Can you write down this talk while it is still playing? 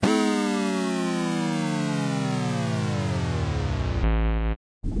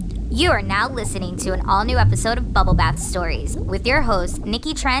You are now listening to an all-new episode of Bubble Bath Stories with your hosts,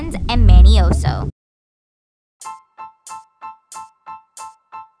 Nikki Trends and Manny Oso.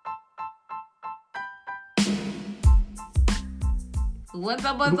 What's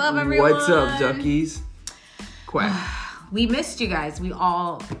up, everyone? What's up, duckies? Quack. We missed you guys. We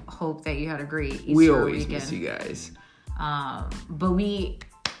all hope that you had a great Easter We always weekend. miss you guys. But we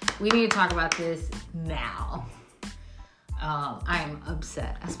need to talk about this now. I'm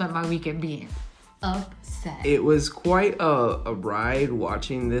upset. I spent my weekend being upset. It was quite a ride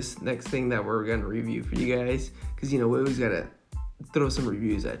watching this next thing that we're going to review for you guys. Because, we always got to throw some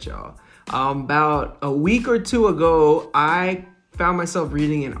reviews at y'all. About a week or two ago, I found myself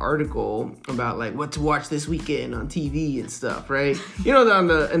reading an article about what to watch this weekend on TV and stuff, right?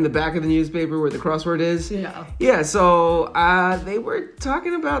 In the back of the newspaper where the crossword is? Yeah. Yeah, so they were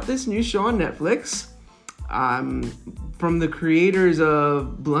talking about this new show on Netflix. From the creators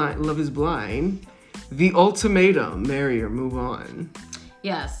of Love is Blind, The Ultimatum, Marry or Move On.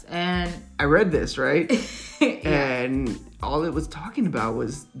 Yes, and I read this, right? Yeah. And all it was talking about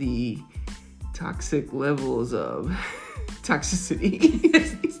was the toxic levels of toxicity.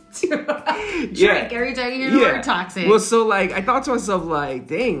 Drink every time you hear the word toxic. Well, so I thought to myself,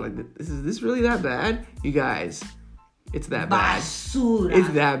 dang, is this really that bad? You guys, it's that bad. Basura. It's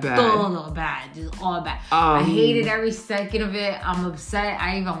that bad. Todo bad. Just all bad. I hated every second of it. I'm upset.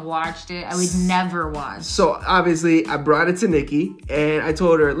 I even watched it. I would never watch. So obviously, I brought it to Nikki, and I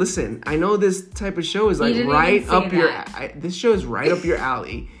told her, "Listen, I know this type of show is right up your. This show is right up your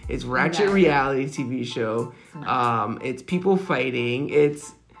alley. It's ratchet reality TV show. It's people fighting. Do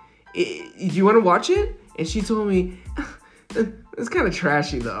you want to watch it?" And she told me, "It's kind of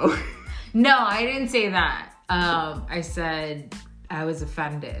trashy, though." No, I didn't say that. I said I was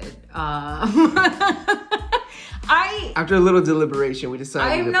offended. After a little deliberation, we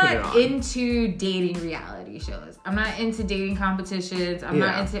decided to put it on. I'm not into dating reality shows. I'm not into dating competitions. I'm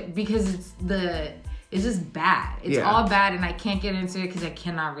not into because it's just bad. It's all bad, and I can't get into it because I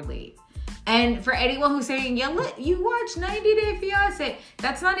cannot relate. And for anyone who's saying, you watch 90 Day Fiancé,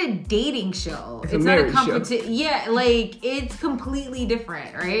 that's not a dating show. It's not a competition. Yeah, it's completely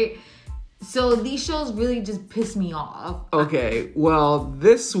different, right? So these shows really just piss me off. Okay, well,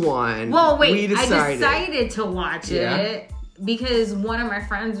 this one... Well, wait, I decided to watch it because one of my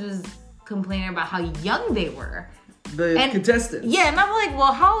friends was complaining about how young they were. The contestants. Yeah, and I'm like,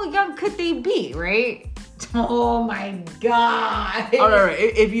 well, how young could they be, right? Oh my God. All right,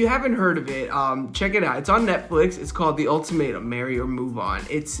 if you haven't heard of it, check it out. It's on Netflix. It's called The Ultimatum, Marry or Move On.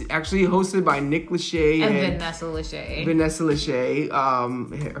 It's actually hosted by Nick Lachey and Vanessa Lachey. Vanessa Lachey,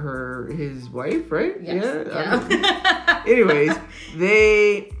 his wife, right? Yes. Yeah. Anyways,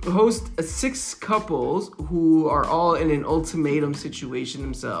 they host 6 couples who are all in an ultimatum situation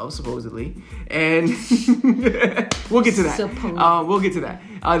themselves, supposedly. And we'll get to that. We'll get to that.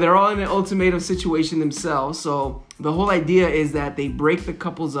 They're all in an ultimatum situation themselves. So the whole idea is that they break the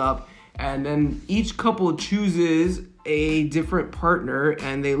couples up, and then each couple chooses a different partner,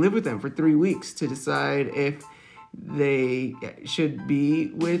 and they live with them for 3 weeks to decide if they should be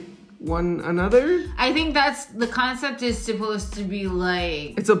with one another. I think that's the concept is supposed to be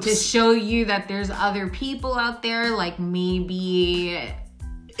to show you that there's other people out there, maybe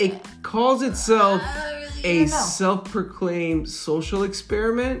it calls itself a self-proclaimed social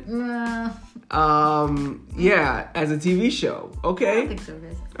experiment. As a TV show. Okay. I don't think so,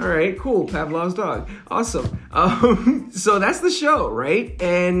 guys. All right, cool. Pavlov's dog. Awesome. So that's the show, right?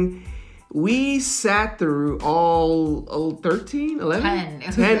 And we sat through all 13, 11?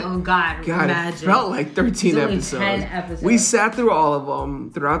 10. Oh, God, imagine. It felt like 13 episodes. 10 episodes. We sat through all of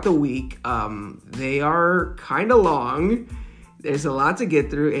them throughout the week. They are kind of long. There's a lot to get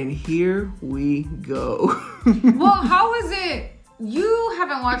through, and here we go. Well, how is it? You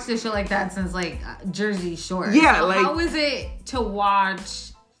haven't watched a show like that since Jersey Shore. Yeah, so how is it to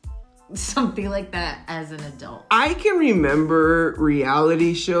watch something like that as an adult? I can remember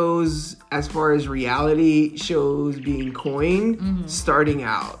reality shows, as far as reality shows being coined, starting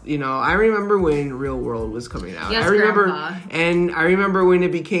out. I remember when Real World was coming out. Yes, I remember, Grandpa. and I remember when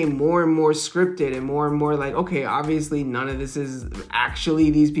it became more and more scripted and more okay, obviously none of this is actually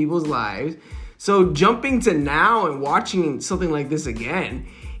these people's lives. So jumping to now and watching something like this again,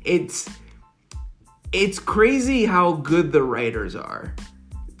 it's crazy how good the writers are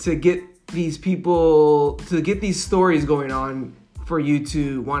to get these stories going on for you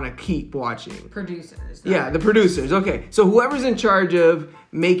to want to keep watching. Producers. Yeah, the producers. Okay, so whoever's in charge of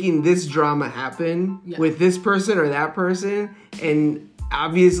making this drama happen with this person or that person, and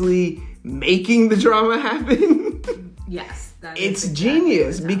obviously making the drama happen Yes. It's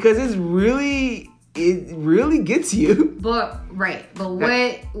genius because it really gets you. But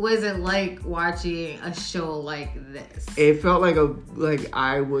what was it like watching a show like this? It felt like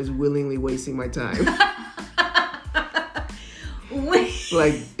I was willingly wasting my time.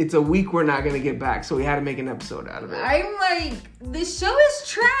 Like, it's a week we're not gonna get back, so we had to make an episode out of it. I'm like, this show is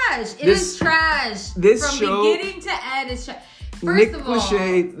trash. It is trash. This from show, beginning to end, is trash. Nick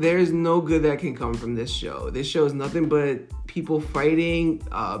Lachey, there's no good that can come from this show. This show is nothing but people fighting,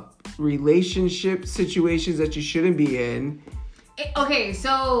 relationship situations that you shouldn't be in. Okay,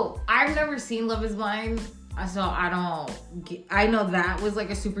 so I've never seen Love is Blind, so I know that was like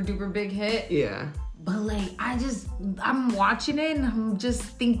a super duper big hit. Yeah. But like, I'm watching it and I'm just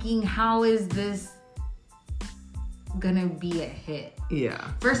thinking, how is this gonna be a hit? Yeah.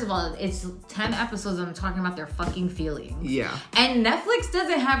 First of all, it's 10 episodes and I'm talking about their fucking feelings. Yeah. And Netflix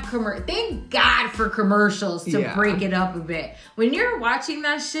doesn't have thank God for commercials to break it up a bit. When you're watching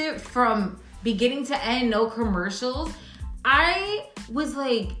that shit from beginning to end, no commercials, I was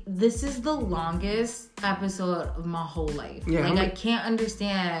like, this is the longest episode of my whole life. Yeah, like, I can't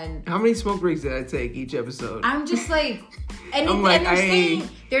understand. How many smoke breaks did I take each episode? I'm just like,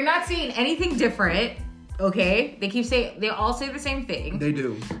 they're not saying anything different. Okay, they all say the same thing. They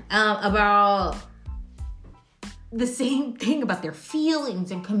do. About the same thing about their feelings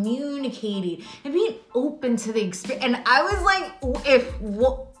and communicating and being open to the experience. And I was like,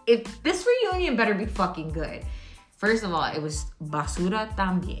 if this reunion better be fucking good. First of all, it was basura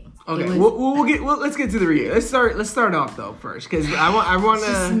también. Okay, let's get to the reunion. Let's start off though first, because I want to.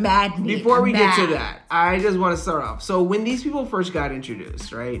 Just mad me. Before we get to that, I just want to start off. So when these people first got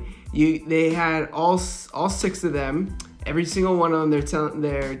introduced, right? They had all 6 of them. Every single one of them,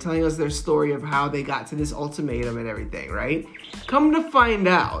 they're telling us their story of how they got to this ultimatum and everything, right? Come to find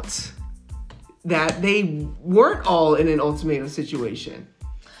out that they weren't all in an ultimatum situation.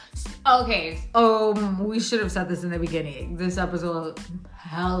 Okay, we should have said this in the beginning. This episode,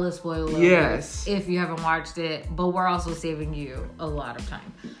 hella spoiler. Yes. If you haven't watched it, but we're also saving you a lot of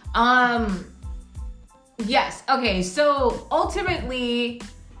time. Yes. Okay. So ultimately,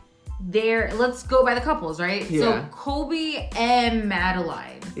 let's go by the couples, right? Yeah. So Colby and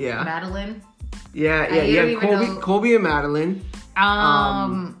Madeline. Yeah. Madeline. Yeah. Colby and Madeline.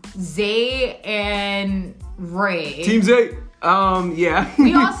 Zay and Ray. Team Zay. Yeah.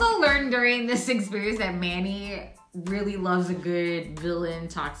 We also learned during this experience that Manny really loves a good villain,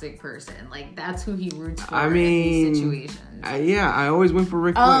 toxic person. Like, that's who he roots for in these situations. I always went for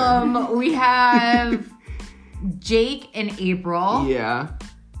Ric Flair. We have Jake and April. Yeah.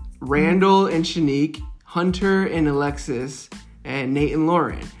 Randall and Shanique. Hunter and Alexis. And Nate and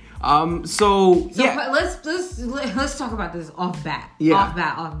Lauren. So yeah. Let's talk about this off bat. Yeah. Off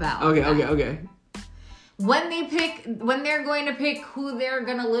bat. Okay. When they're going to pick who they're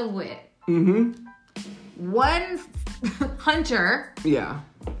gonna live with. Mm-hmm. One Hunter. Yeah.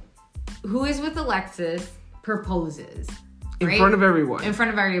 Who is with Alexis proposes. In front of everyone. In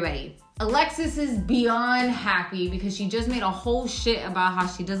front of everybody. Alexis is beyond happy because she just made a whole shit about how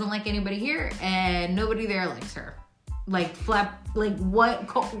she doesn't like anybody here and nobody there likes her. What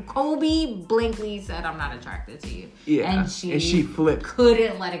Colby blankly said, I'm not attracted to you. Yeah. And she flipped.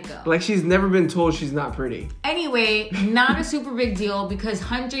 Couldn't let it go. Like she's never been told she's not pretty. Anyway, not a super big deal because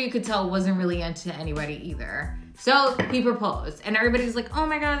Hunter, you could tell, wasn't really into anybody either. So he proposed and everybody's like, oh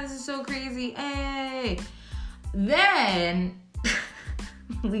my God, this is so crazy. Hey. Then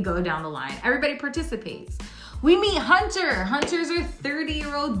we go down the line. Everybody participates. We meet Hunter. Hunter's a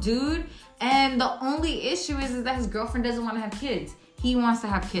 30-year-old dude. And the only issue is that his girlfriend doesn't want to have kids. He wants to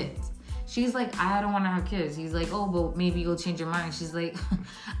have kids. She's like, I don't want to have kids. He's like, oh, but maybe you'll change your mind. She's like,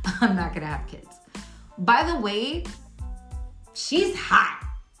 I'm not going to have kids. By the way, she's hot.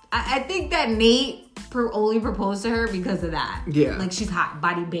 I think that Nate only proposed to her because of that. Yeah. Like, she's hot,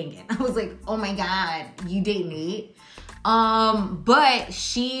 body banging. I was like, oh my God, you date Nate? But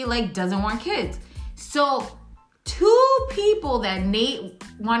she, doesn't want kids. So 2 people that Nate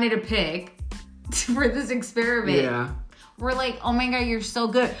wanted to pick for this experiment were like, oh my God, you're so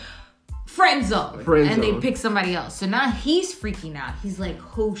good. Friend zone. And they pick somebody else. So now he's freaking out. He's like,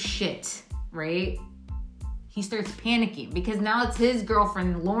 oh shit, right? He starts panicking because now it's his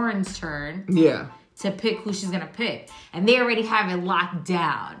girlfriend Lauren's turn to pick who she's going to pick. And they already have it locked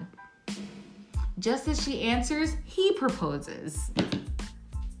down. Just as she answers, he proposes.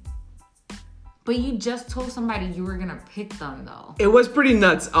 But you just told somebody you were gonna pick them, though. It was pretty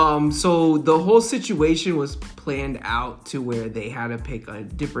nuts. So the whole situation was planned out to where they had to pick a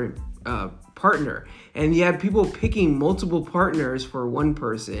different partner. And you had people picking multiple partners for one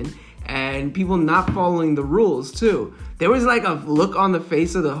person and people not following the rules too. There was like a look on the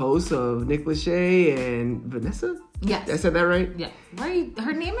face of the host of Nick Lachey and Vanessa. Yes. I said that right? Yeah. Right.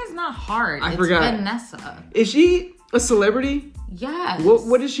 Her name is not hard. I it's forgot. Vanessa. Is she a celebrity? Yes.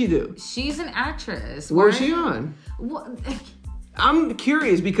 What does she do? She's an actress. Where's she on? I'm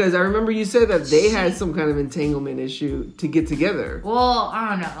curious because I remember you said that they had some kind of entanglement issue to get together. Well, I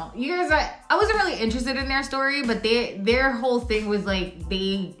don't know. You guys, I wasn't really interested in their story, but their whole thing was like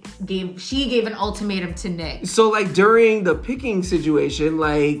she gave an ultimatum to Nick. So like during the picking situation,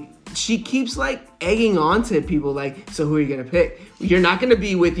 like she keeps like egging on to people like, so who are you gonna pick? You're not gonna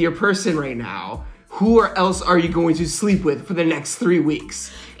be with your person right now. Who else are you going to sleep with for the next 3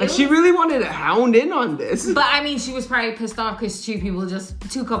 weeks? Like she really wanted to hound in on this. But I mean, she was probably pissed off because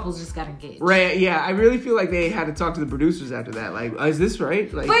two couples just got engaged. Right, yeah. I really feel like they had to talk to the producers after that. Like, is this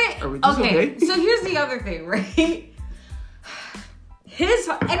right? Like, are we just okay? So here's the other thing, right?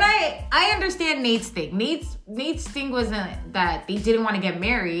 I understand Nate's thing. Nate's thing wasn't that they didn't want to get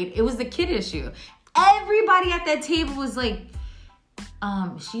married. It was the kid issue. Everybody at that table was like,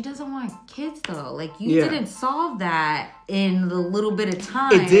 she doesn't want kids though. Like you didn't solve that in the little bit of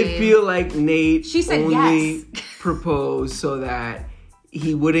time. It did feel like Nate she said only yes. proposed so that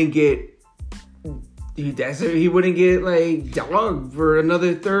he wouldn't get like dogged for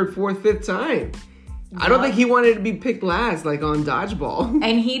another third, fourth, fifth time. I don't think he wanted to be picked last, like on Dodgeball.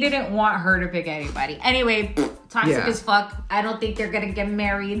 And he didn't want her to pick anybody. Anyway, toxic as fuck. I don't think they're gonna get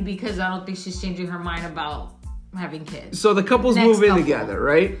married because I don't think she's changing her mind about having kids. So the couples move in together,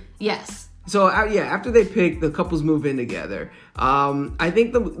 right? Yes. So after they pick, the couples move in together. I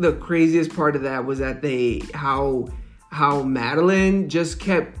think the craziest part of that was that how Madeline just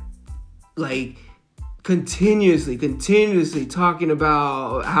kept like continuously talking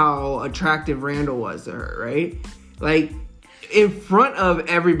about how attractive Randall was to her, right? Like in front of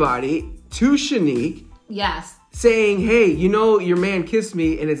everybody to Shanique. Yes. Saying, hey, you know your man kissed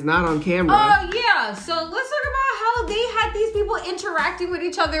me and it's not on camera. Oh, yeah. So let's talk about how they had these people interacting with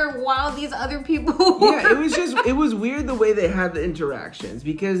each other while these other people Yeah, it was weird the way they had the interactions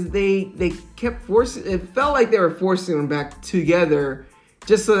because they kept forcing, it felt like they were forcing them back together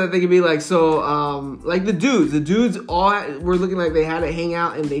just so that they could be like, like the dudes all were looking like they had to hang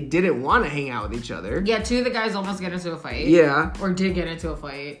out and they didn't want to hang out with each other. Yeah, two of the guys almost get into a fight. Yeah. Or did get into a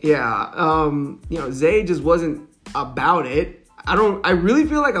fight. Yeah. Zay just wasn't about it. I really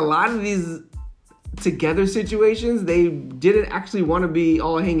feel like a lot of these together situations, they didn't actually want to be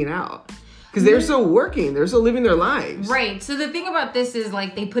all hanging out. Because they're still working. They're still living their lives. Right. So the thing about this is,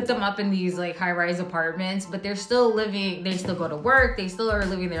 like, they put them up in these, like, high-rise apartments, but they're still living, they still go to work, they still are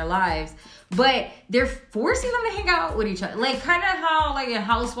living their lives. But they're forcing them to hang out with each other. Like, kind of how, like, in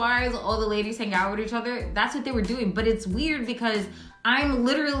Housewives, all the ladies hang out with each other. That's what they were doing. But it's weird because I'm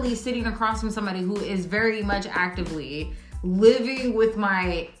literally sitting across from somebody who is very much actively living with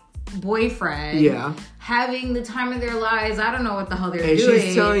my boyfriend, having the time of their lives. I don't know what the hell they're doing. And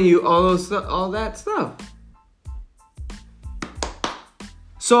she's telling you all that stuff.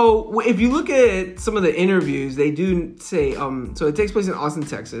 So if you look at some of the interviews, they do say, so it takes place in Austin,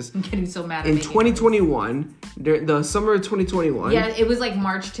 Texas. I'm getting so mad. In 2021, the summer of 2021. Yeah, it was like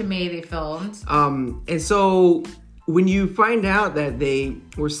March to May they filmed. And so when you find out that they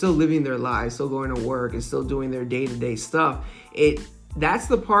were still living their lives, still going to work and still doing their day-to-day stuff, that's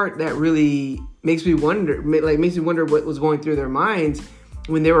the part that really makes me wonder what was going through their minds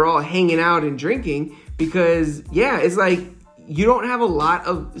when they were all hanging out and drinking. Because, it's like you don't have a lot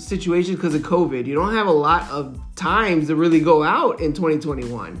of situations because of COVID. You don't have a lot of times to really go out in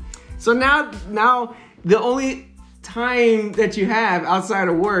 2021. So now the only time that you have outside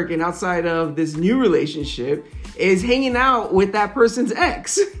of work and outside of this new relationship is hanging out with that person's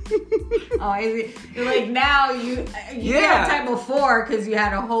ex. Like now you have time before because you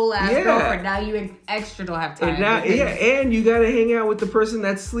had a whole ass girlfriend. Now you extra don't have time. And you gotta hang out with the person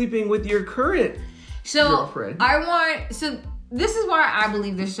that's sleeping with your current girlfriend. This is why I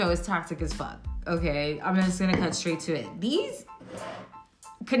believe this show is toxic as fuck. Okay, I'm just gonna cut straight to it. These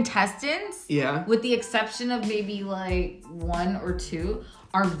contestants, with the exception of maybe like one or two,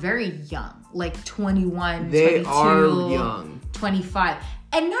 are very young, like 21, they 22, are young, 25.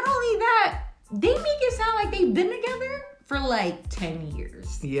 And not only that, they make it sound like they've been together for like 10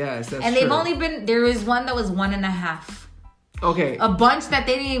 years. Yes, that's and they've only been, there was one that was 1.5. Okay. A bunch that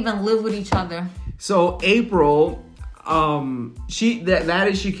they didn't even live with each other. So April, she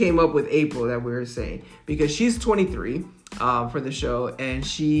came up with April that we were saying, because she's 23 for the show, and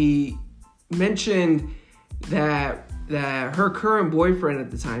she mentioned that that her current boyfriend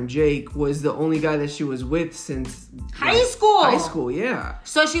at the time, Jake, was the only guy that she was with since high school. High school, yeah.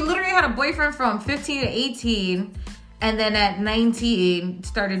 So she literally had a boyfriend from 15 to 18, and then at 19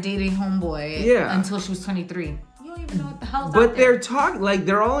 started dating homeboy until she was 23. You don't even know what the hell's But out there. they're talking like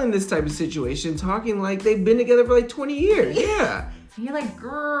they're all in this type of situation, talking like they've been together for like 20 years. Yeah. And you're like,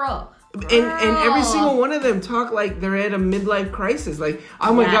 girl. And every single one of them talk like they're at a midlife crisis. Like,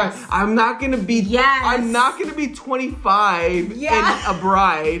 oh my God, I'm not gonna be 25 and a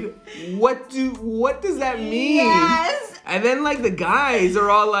bride. What does that mean? Yes. And then like the guys are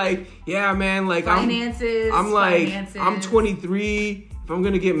all like, yeah, man, like finances. I'm 23. If I'm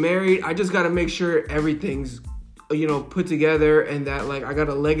gonna get married, I just gotta make sure everything's put together and that like I got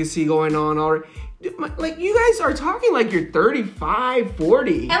a legacy going on already. Like, you guys are talking like you're 35,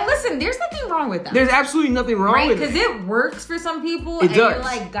 40. And listen, there's nothing wrong with that. There's absolutely nothing wrong with it. Because it works for some people. It does. You're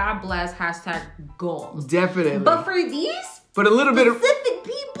like, God bless, #goals. Definitely. But for these a little bit of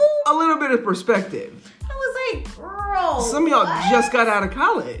people, a little bit of perspective. I was like, girl. Some of y'all just got out of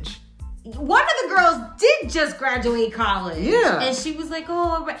college. One of the girls did just graduate college. Yeah. And she was like,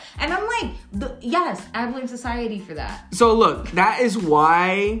 oh, and I'm like, yes, I blame society for that. So look, that is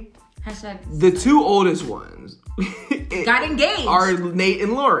why the two oldest ones got engaged are Nate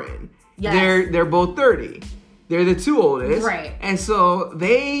and Lauren. Yes. They're both 30. They're the two oldest. Right. And so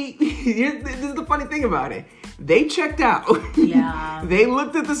this is the funny thing about it. They checked out. Yeah. They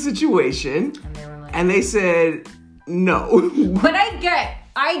looked at the situation and they were like, and they said no. But I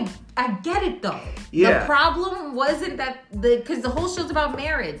get it though. Yeah. The problem wasn't that because the whole show's about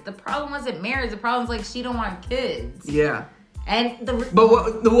marriage. The problem wasn't marriage. The problem's like she don't want kids. Yeah. And but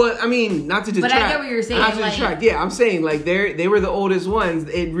what I mean, not to distract. But I get what you're saying. Not to distract. Yeah, I'm saying like they were the oldest ones.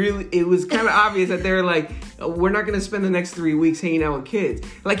 It was kind of obvious that they're like, we're not gonna spend the next 3 weeks hanging out with kids.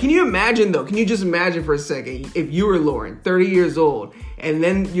 Like, can you imagine though? Can you just imagine for a second if you were Lauren, 30 years old, and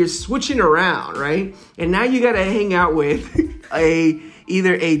then you're switching around, right? And now you gotta hang out with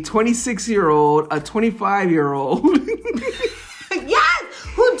either a 26-year-old, a 25-year-old. Yes,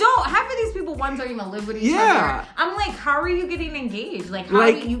 who don't. Half of these people don't even live with each Yeah. other. I'm like, how are you getting engaged? Like,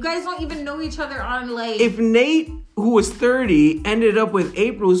 you guys don't even know each other on like. If Nate, who was 30, ended up with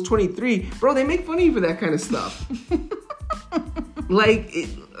April, who's 23, bro, they make fun of you for that kind of stuff.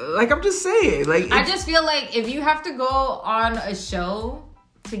 Like I'm just saying. Like, I just feel like if you have to go on a show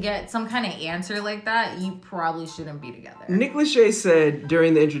to get some kind of answer like that, you probably shouldn't be together. Nick Lachey said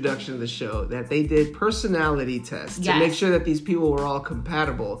during the introduction of the show that they did personality tests to make sure that these people were all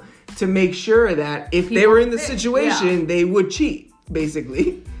compatible, to make sure that if they were in the situation, they would cheat,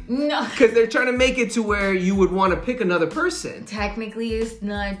 basically. No. Because they're trying to make it to where you would want to pick another person. Technically, it's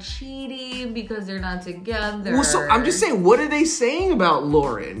not cheating because they're not together. Well, so I'm just saying, what are they saying about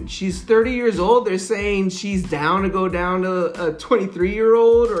Lauren? She's 30 years old. They're saying she's down to go down to a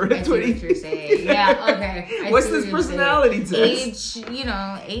 23-year-old or a 20. I see what you're saying. Yeah, okay. What's this personality test? Age.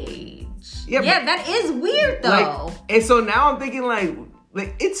 Yeah, that is weird though. And so now I'm thinking like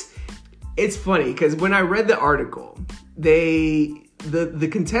it's funny because when I read the article, the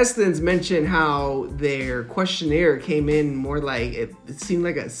contestants mentioned how their questionnaire came in more like it seemed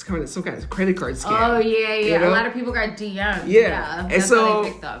like some kind of credit card scam. Oh yeah. You know? A lot of people got DM'd. Yeah. That's how they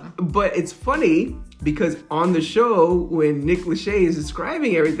picked them. But it's funny because on the show when Nick Lachey is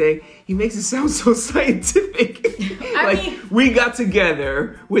describing everything, he makes it sound so scientific. We got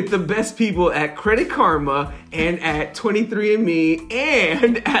together with the best people at Credit Karma and at 23andMe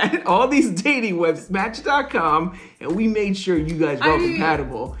and at all these dating websites, Match.com, and we made sure you guys were all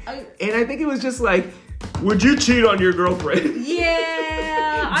compatible. And I think it was just like, would you cheat on your girlfriend?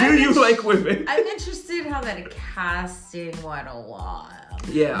 Yeah. Do you like women? I'm interested how that casting went a while.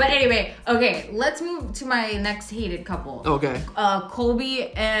 Yeah. But anyway, okay, let's move to my next hated couple. Okay.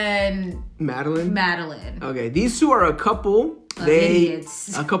 Colby and Madeline. Okay, these two are a couple.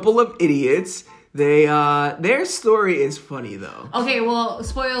 Idiots. A couple of idiots. They their story is funny though. Okay, well,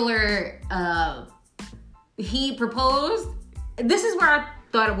 spoiler, he proposed. This is where I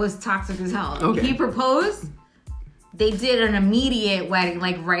thought it was toxic as hell. Okay. He proposed. They did an immediate wedding,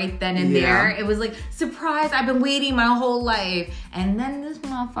 like right then and there. It was like, surprise, I've been waiting my whole life. And then this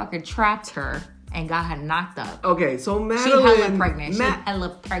motherfucker trapped her and got her knocked up. Okay, so Madeline... She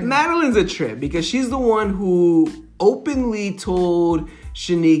hella pregnant. Madeline's a trip because she's the one who openly told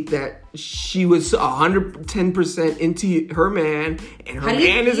Shanique that she was 110% into her man and her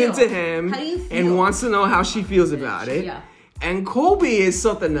man is into him and wants to know how she feels about it. Yeah. And Colby is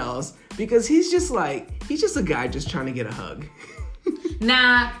something else because he's just a guy just trying to get a hug.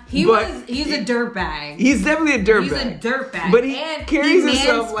 he's a dirtbag. He's definitely a dirtbag. He's a dirtbag. But he carries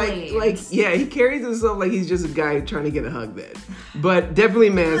himself he carries himself like he's just a guy trying to get a hug then. But definitely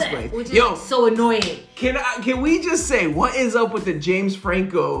mansplains. Which is so annoying. Can we just say, what is up with the James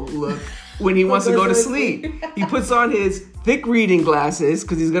Franco look when he wants to go to sleep? He puts on his thick reading glasses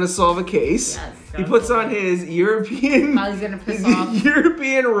because he's going to solve a case. Yes, he puts on his European How he's gonna piss off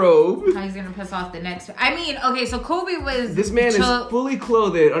European robe. How he's going to piss off the next... I mean, okay, so Kobe was... This man is fully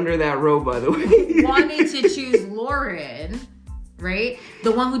clothed under that robe, by the way. Wanting to choose Lauren... Right?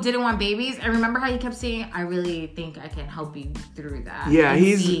 The one who didn't want babies. I remember how he kept saying, I really think I can help you through that. Yeah,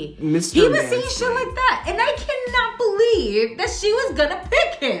 he's Mr. He was saying shit like that. And I cannot believe that she was going to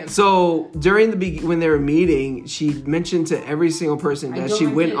pick him. So, during when they were meeting, she mentioned to every single person that she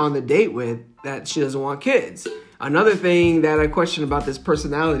went on the date with that she doesn't want kids. Another thing that I question about this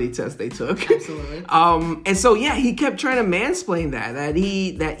personality test they took. Absolutely. And so, yeah, he kept trying to mansplain that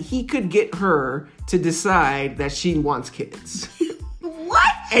he could get her to decide that she wants kids.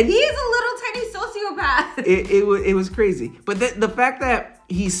 What? And he's a little tiny sociopath. It was crazy. But the fact that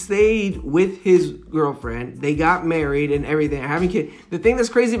he stayed with his girlfriend, they got married and everything, having kids. The thing that's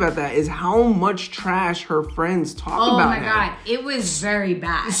crazy about that is how much trash her friends talk about him. Oh my God. It was very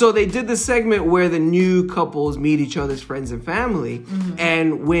bad. So they did the segment where the new couples meet each other's friends and family. Mm-hmm.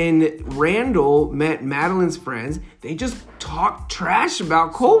 And when Randall met Madeline's friends, they just talked trash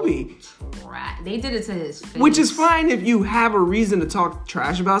about Kobe. They did it to his face. Which is fine if you have a reason to talk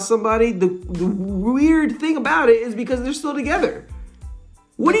trash about somebody. The weird thing about it is because they're still together.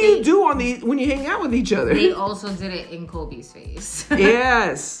 What do you do when you hang out with each other? They also did it in Kobe's face.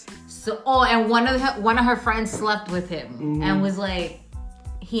 Yes. So, and one of her friends slept with him and was like,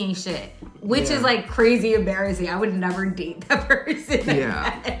 he ain't shit. Which is like crazy embarrassing. I would never date that person.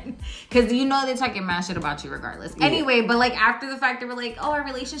 Yeah. Because they're talking mad shit about you regardless. Yeah. Anyway, but like after the fact, they were like, oh, our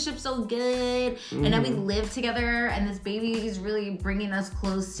relationship's so good. And then we live together and this baby is really bringing us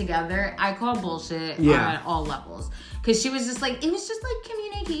close together. I call bullshit on all levels. Because she was just like, it was just like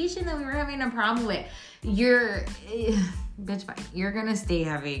communication that we were having a problem with. Bitch, fine. You're going to stay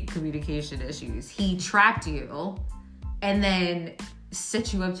having communication issues. He trapped you and then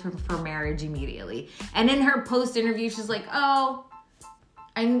set you up for marriage immediately. And in her post interview, she's like, oh,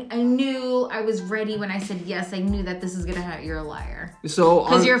 I knew I was ready when I said yes. I knew that this is gonna hurt. You're a liar. So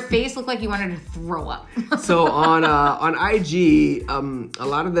because your face looked like you wanted to throw up. So on IG, a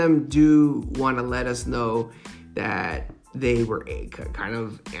lot of them do want to let us know that they were kind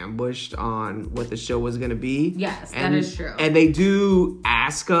of ambushed on what the show was going to be. Yes, that is true. And they do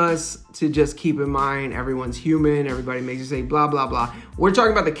ask us to just keep in mind everyone's human. Everybody makes you say blah, blah, blah. We're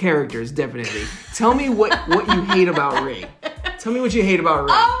talking about the characters, definitely. Tell me what you hate about Ray. Tell me what you hate about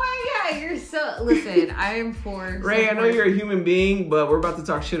Ray. Oh my God, you're so... Listen, I am for... Ray, I know you're a human being, but we're about to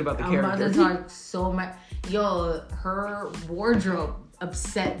talk shit about the character. I'm about to talk so much. Yo, her wardrobe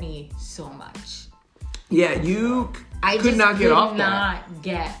upset me so much. Yeah, I could not get off that. I just could not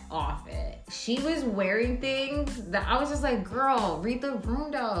get off it. She was wearing things that I was just like, girl, read the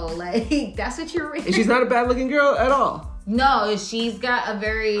room though. Like, that's what you're reading. And she's not a bad looking girl at all. No, she's got a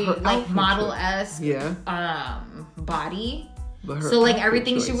very like model-esque body. So like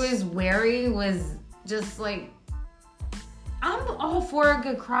everything she was wearing was just like, I'm all for a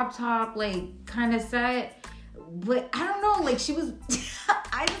good crop top, like kind of set. But I don't know, like she was,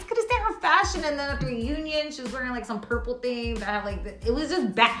 I just couldn't stand her fashion. And then at the reunion, she was wearing like some purple thing that had like, it was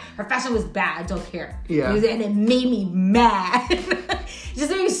just bad. Her fashion was bad, I don't care. Yeah. And it made me mad. It just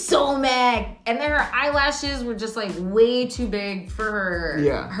made me so mad. And then her eyelashes were just like way too big for her.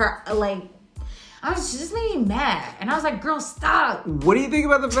 Yeah. Her, like, she just made me mad. And I was like, girl, stop. What do you think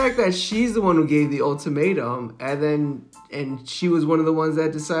about the fact that she's the one who gave the ultimatum and she was one of the ones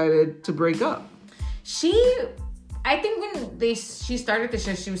that decided to break up? I think when she started the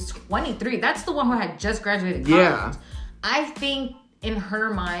show, she was 23. That's the one who had just graduated college. Yeah. I think in her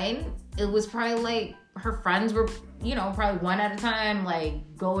mind, it was probably like her friends were, probably one at a time, like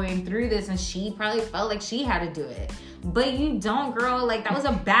going through this, and she probably felt like she had to do it. But you don't, girl. Like, that was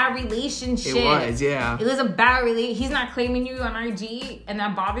a bad relationship. It was, yeah. It was a bad relationship. He's not claiming you on IG, and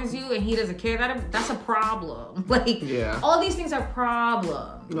that bothers you, and he doesn't care. That's a problem. Like, all these things are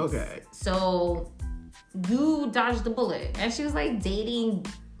problems. Okay. So you dodged the bullet. And she was like dating,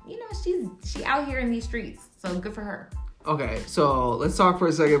 she out here in these streets. So good for her. Okay, so let's talk for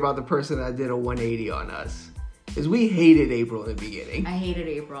a second about the person that did a 180 on us. Because we hated April in the beginning. I hated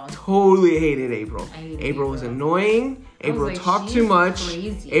April. Totally hated April. April was annoying. April talked too much.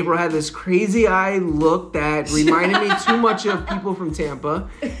 Crazy. April had this crazy eye look that reminded me too much of people from Tampa.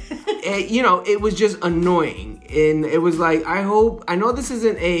 It was just annoying. And it was like, I know this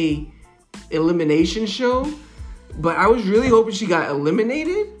isn't a elimination show, but I was really hoping she got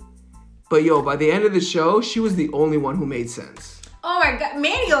eliminated. But yo, by the end of the show, she was the only one who made sense. Oh my God,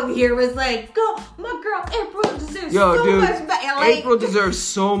 Manny over here was like, "Go, my girl April deserves much better." Like, April deserves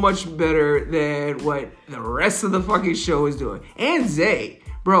so much better than what the rest of the fucking show is doing. And Zay,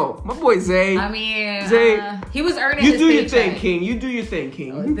 bro, my boy Zay. I mean, Zay, he was earning. You his do your paycheck. thing, King. You do your thing,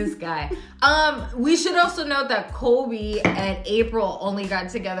 King. Oh, this guy. We should also note that Colby and April only got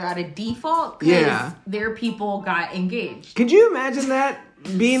together out of default because their people got engaged. Could you imagine that?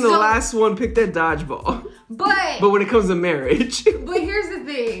 Being the last one picked that dodgeball. But when it comes to marriage. But here's the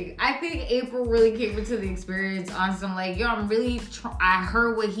thing. I think April really came into the experience on some like, yo, I'm really I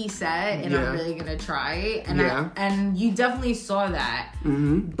heard what he said and I'm really gonna try it. And and you definitely saw that.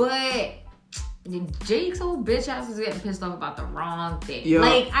 Mm-hmm. But Jake's old bitch ass was getting pissed off about the wrong thing. Yo.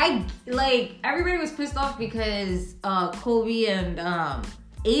 Like everybody was pissed off because Colby and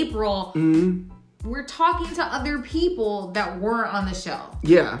April we're talking to other people that weren't on the show.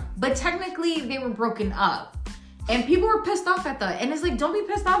 Yeah. But technically, they were broken up. And people were pissed off at them. And it's like, don't be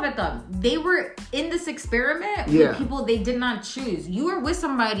pissed off at them. They were in this experiment with people they did not choose. You were with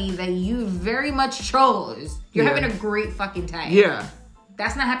somebody that you very much chose. You're having a great fucking time. Yeah.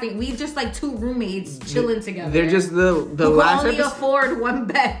 That's not happening. We just like two roommates chilling together. They're just the who last only afford one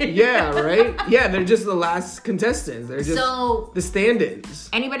bed. Yeah, right? Yeah, they're just the last contestants. They're just the stand-ins.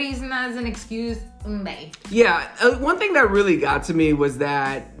 Anybody using that as an excuse, yeah, one thing that really got to me was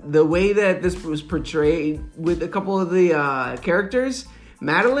that the way that this was portrayed with a couple of the characters,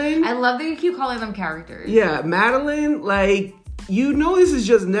 Madeline. I love that you keep calling them characters. Yeah, Madeline, like, you know this is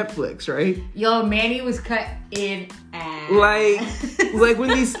just Netflix, right? Yo, Manny was cut in ass. Like when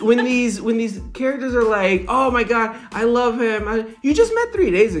these characters are like, oh my God, I love him. You just met 3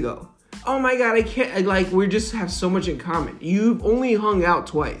 days ago. Oh my God, I can't. We just have so much in common. You've only hung out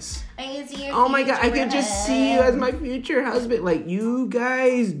twice. I can see your oh my God, I can just see you as my future husband. Like, you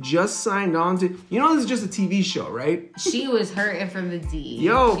guys just signed on to. You know, this is just a TV show, right? She was hurting for the D.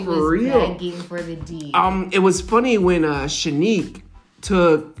 Yo, she for was real. Begging for the D. It was funny when Shanique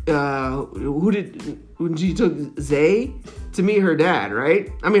took when she took Zay to meet her dad,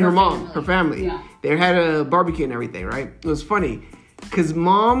 right? I mean, her mom, her family. Yeah. They had a barbecue and everything, right? It was funny. Because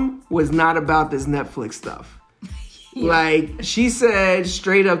mom was not about this Netflix stuff. Yeah. Like, she said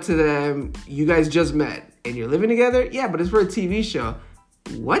straight up to them, you guys just met and you're living together? Yeah, but it's for a TV show.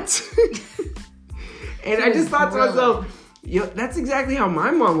 What? And I just thought to myself, yo, that's exactly how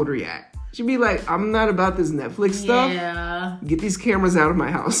my mom would react. She'd be like, I'm not about this Netflix stuff. Yeah. Get these cameras out of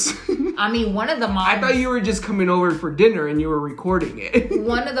my house. I mean, one of the moms... I thought you were just coming over for dinner and you were recording it.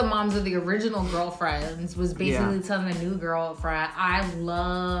 One of the moms of the original girlfriends was basically telling the new girlfriend, I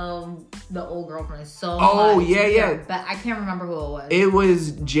love the old girlfriend so much. Oh, yeah. But I can't remember who it was. It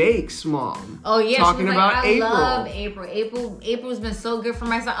was Jake's mom. Oh, yeah. Talking about April. I love April. April's been so good for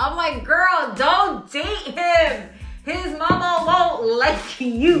my son. I'm like, girl, don't date him. His mama won't like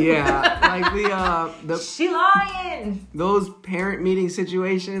you. Yeah, like the she lying. Those parent meeting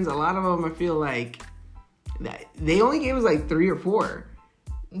situations, a lot of them, I feel like they only gave us like 3 or 4.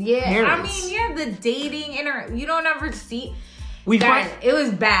 Yeah, parents. I mean, the dating you don't ever see. It was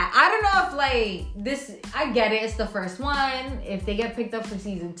bad. I don't know if like this. I get it. It's the first one. If they get picked up for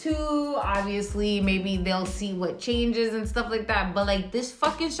season 2, obviously maybe they'll see what changes and stuff like that. But like this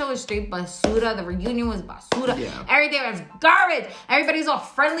fucking show is straight basura. The reunion was basura. Yeah. Everything was garbage. Everybody's all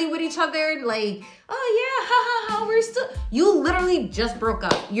friendly with each other. Like, oh yeah, we're still. You literally just broke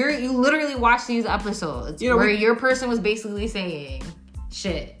up. You literally watched these episodes where your person was basically saying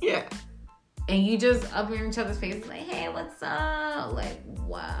shit. Yeah. And you just up in each other's faces like, hey, what's up? Like,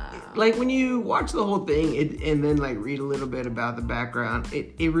 wow. Like, when you watch the whole thing and then, like, read a little bit about the background,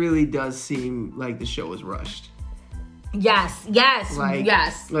 it really does seem like the show was rushed. Yes.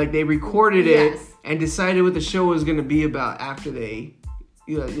 Like, they recorded it and decided what the show was going to be about after they...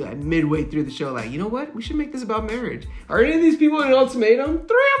 midway through the show, like, you know what? We should make this about marriage. Are any of these people in an ultimatum? 3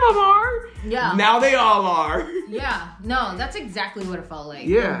 of them are. Yeah. Now they all are. Yeah. No, that's exactly what it felt like.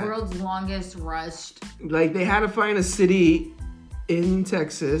 Yeah. The world's longest rushed. Like, they had to find a city in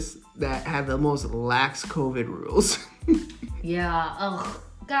Texas that had the most lax COVID rules. Yeah. Ugh.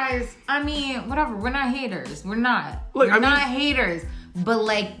 Guys, I mean, whatever. We're not haters. We're not. We're not haters. But,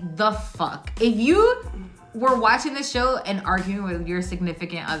 like, the fuck. If you... we're watching the show and arguing with your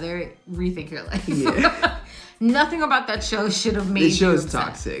significant other, rethink your life. Yeah. Nothing about that show should have made you upset. This show's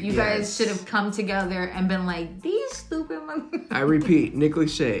toxic. You guys should have come together and been like, these stupid motherfuckers. I repeat, Nick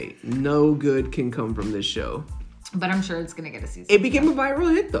Lachey, no good can come from this show. But I'm sure it's going to get a season. It became a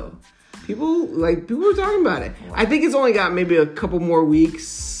viral hit, though. People were talking about it. Wow. I think it's only got maybe a couple more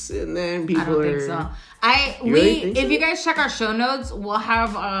weeks, and then people I don't think so. If you guys check our show notes, we'll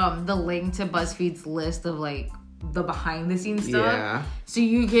have the link to BuzzFeed's list of like the behind the scenes stuff. Yeah. So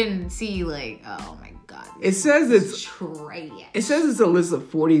you can see like, oh my god. It says it's trash. It says it's a list of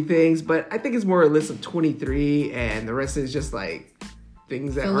 40 things, but I think it's more a list of 23, and the rest is just like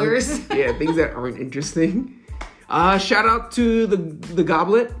things that things that aren't interesting. Shout out to the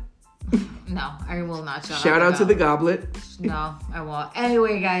Goblet. No, I will not shout out to the Goblet. No, I won't.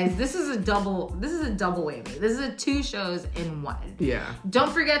 Anyway, guys, this is a double whammy. This is a 2 shows in 1. Yeah.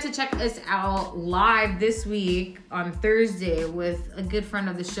 Don't forget to check us out live this week on Thursday with a good friend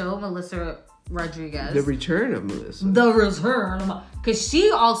of the show, Melissa Rodriguez. The return of Melissa. Because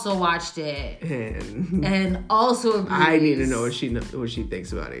she also watched it and also agrees. I need to know what she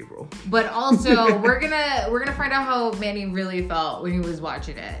thinks about April. But also, we're gonna find out how Manny really felt when he was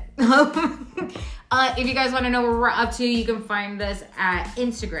watching it. If you guys want to know what we're up to, you can find us at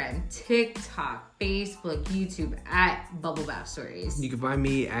Instagram, TikTok, Facebook, YouTube at Bubble Bath Stories. You can find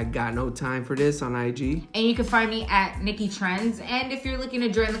me at Got No Time for This on IG. And you can find me at Nikki Trends. And if you're looking to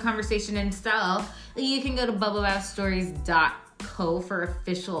join the conversation in style, you can go to bubblebathstories.co for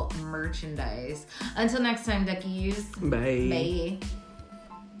official merchandise. Until next time, duckies. Bye. Bye.